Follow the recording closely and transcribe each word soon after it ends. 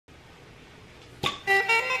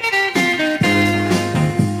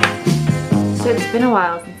It's been a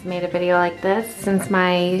while since I made a video like this. Since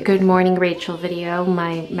my Good Morning Rachel video,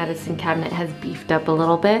 my medicine cabinet has beefed up a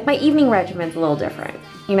little bit. My evening regimen's a little different.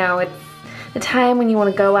 You know, it's the time when you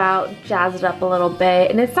want to go out, jazz it up a little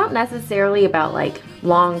bit, and it's not necessarily about like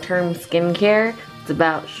long-term skincare. It's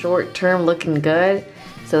about short-term looking good.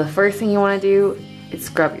 So the first thing you want to do is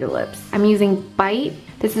scrub your lips. I'm using Bite.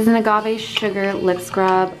 This is an Agave sugar lip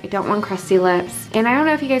scrub. I don't want crusty lips. And I don't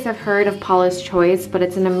know if you guys have heard of Paula's Choice, but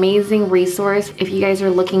it's an amazing resource if you guys are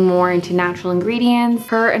looking more into natural ingredients.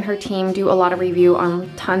 Her and her team do a lot of review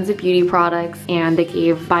on tons of beauty products, and they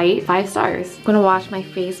gave Bite 5 stars. I'm gonna wash my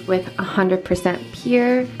face with 100%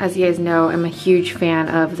 Pure. As you guys know, I'm a huge fan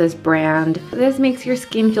of this brand. This makes your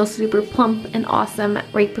skin feel super plump and awesome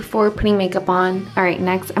right before putting makeup on. All right,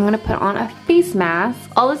 next I'm gonna put on a face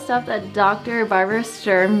mask. All the stuff that Dr. Barbara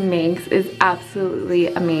Sturm makes is absolutely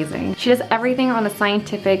amazing. She does everything on a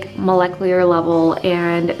scientific molecular level,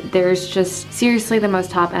 and there's just seriously the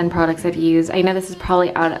most top-end products I've used. I know this is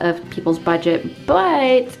probably out of people's budget,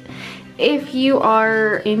 but if you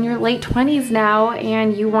are in your late 20s now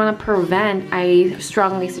and you want to prevent, I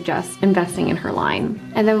strongly suggest investing in her line.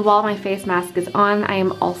 And then while my face mask is on, I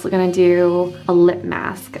am also going to do a lip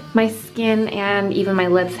mask. My skin and even my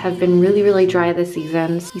lips have been really dry this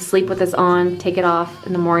season. So you sleep with this on, take it off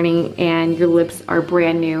in the morning, and your lips are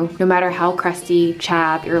brand new. No matter how crusty,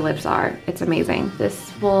 chapped your lips are, it's amazing.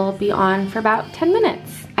 This will be on for about 10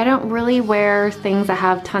 minutes. I don't really wear things that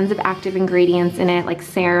have tons of active ingredients in it, like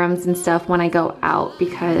serums and stuff, when I go out,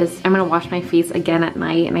 because I'm gonna wash my face again at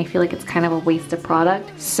night and I feel like it's kind of a waste of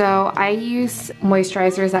product. So I use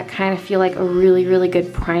moisturizers that kind of feel like a really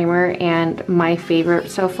good primer, and my favorite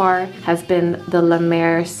so far has been the La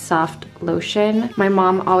Mer Soft Lotion. My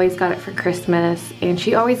mom always got it for Christmas, and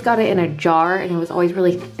she always got it in a jar, and it was always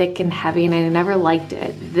really thick and heavy, and I never liked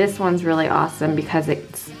it. This one's really awesome because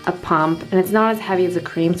it's a pump and it's not as heavy as a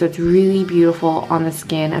cream, so it's really beautiful on the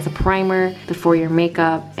skin as a primer before your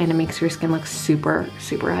makeup, and it makes your skin look super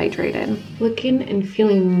hydrated. Looking and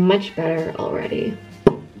feeling much better already.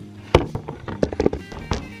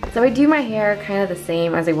 So I do my hair kind of the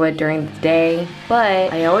same as I would during the day,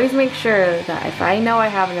 but I always make sure that if I know I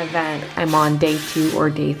have an event, I'm on day 2 or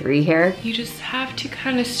day 3 hair. You just have to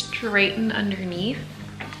kind of straighten underneath.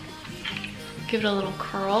 Give it a little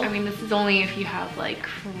curl. I mean, this is only if you have like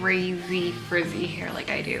crazy frizzy hair like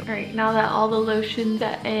I do. All right, now that all the lotion's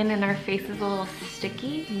set in and our face is a little sticky,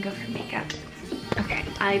 you can go for makeup. Okay,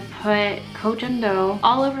 I put Coach and Dough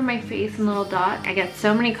all over my face in little dots. I get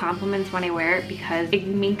so many compliments when I wear it because it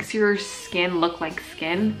makes your skin look like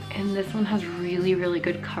skin. And this one has really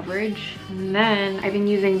good coverage. And then I've been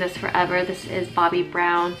using this forever. This is Bobbi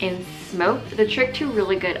Brown in Smoke. The trick to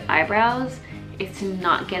really good eyebrows is to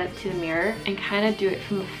not get up to the mirror and kind of do it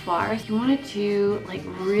from afar. So you want to do like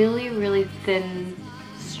really thin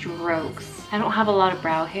strokes. I don't have a lot of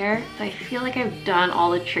brow hair, so I feel like I've done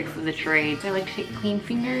all the tricks of the trade. So I like to take clean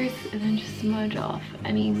fingers and then just smudge off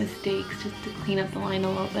any mistakes just to clean up the line a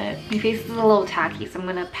little bit. My face is a little tacky, so I'm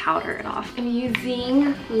gonna powder it off. I'm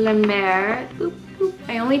using La Mer.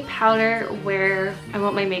 I only powder where I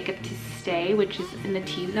want my makeup to stay, which is in the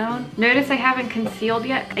T-zone. Notice I haven't concealed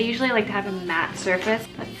yet. I usually like to have a matte surface.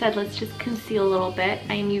 That said, let's just conceal a little bit.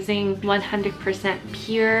 I'm using 100%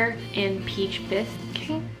 Pure in Peach Bisque.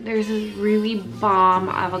 Okay. There's this really bomb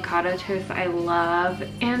avocado toast that I love,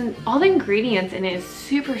 and all the ingredients in it is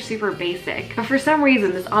super basic. But for some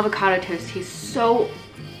reason, this avocado toast tastes so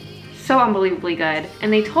unbelievably good.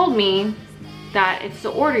 And they told me that it's the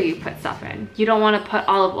order you put stuff in. You don't want to put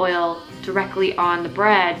olive oil directly on the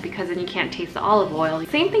bread because then you can't taste the olive oil.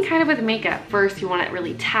 Same thing kind of with makeup. First you want it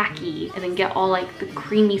really tacky and then get all like the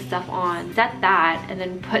creamy stuff on. Set that and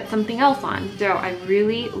then put something else on. So I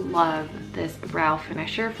really love this brow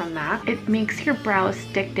finisher from MAC. It makes your brows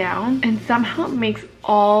stick down and somehow it makes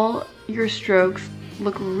all your strokes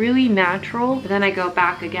look really natural. But then I go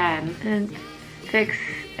back again and fix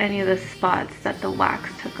any of the spots that the wax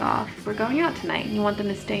took off. We're going out tonight and you want them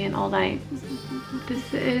to stay in all night.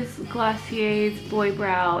 This is Glossier's Boy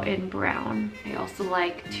Brow in brown. I also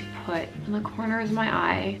like to put in the corners of my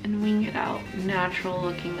eye and wing it out. Natural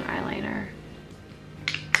looking eyeliner.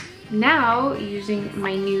 Now using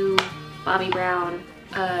my new Bobbi Brown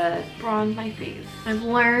bronze my face. I've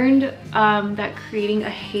learned that creating a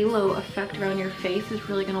halo effect around your face is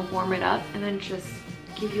really gonna warm it up and then just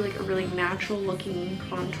give you like a really natural looking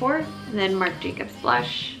contour. And then Marc Jacobs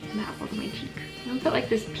blush and the apples of my cheek. I'm gonna put like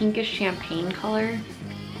this pinkish champagne color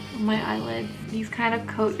on my eyelids. These kind of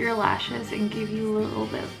coat your lashes and give you a little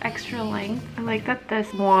bit of extra length. I like that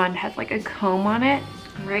this wand has like a comb on it.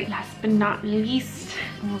 All right, last but not least,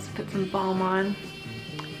 let's put some balm on.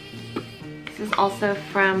 is also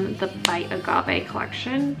from the Bite Agave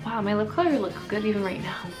collection. Wow, my lip color looks good even right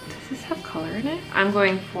now. Does this have color in it? I'm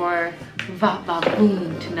going for Va Va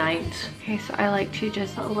Boom tonight. Okay, so I like to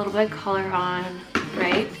just put a little bit of color on,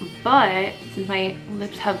 right? But since my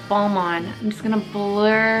lips have balm on, I'm just gonna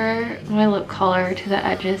blur my lip color to the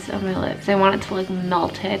edges of my lips. I want it to look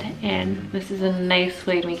melted, and this is a nice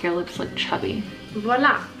way to make your lips look chubby.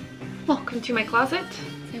 Voila! Welcome to my closet.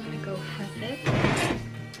 So I'm gonna go for this.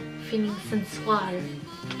 Feeling sensual.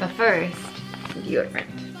 But first,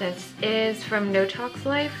 deodorant. This is from No Tox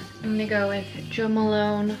Life. I'm gonna go with Jo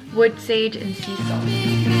Malone, Wood Sage, and Sea Salt.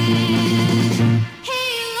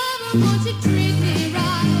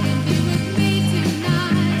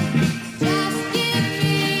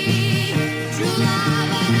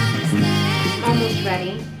 Almost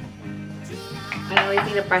ready. I always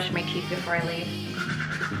need to brush my teeth before I leave.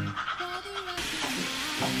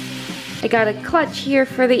 I got a clutch here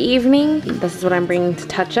for the evening. This is what I'm bringing to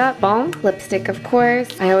touch up. Balm, lipstick of course.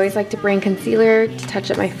 I always like to bring concealer to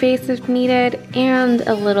touch up my face if needed, and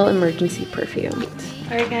a little emergency perfume.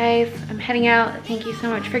 Alright guys, I'm heading out. Thank you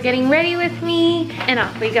so much for getting ready with me, and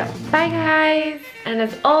off we go. Bye guys, and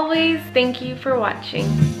as always, thank you for watching.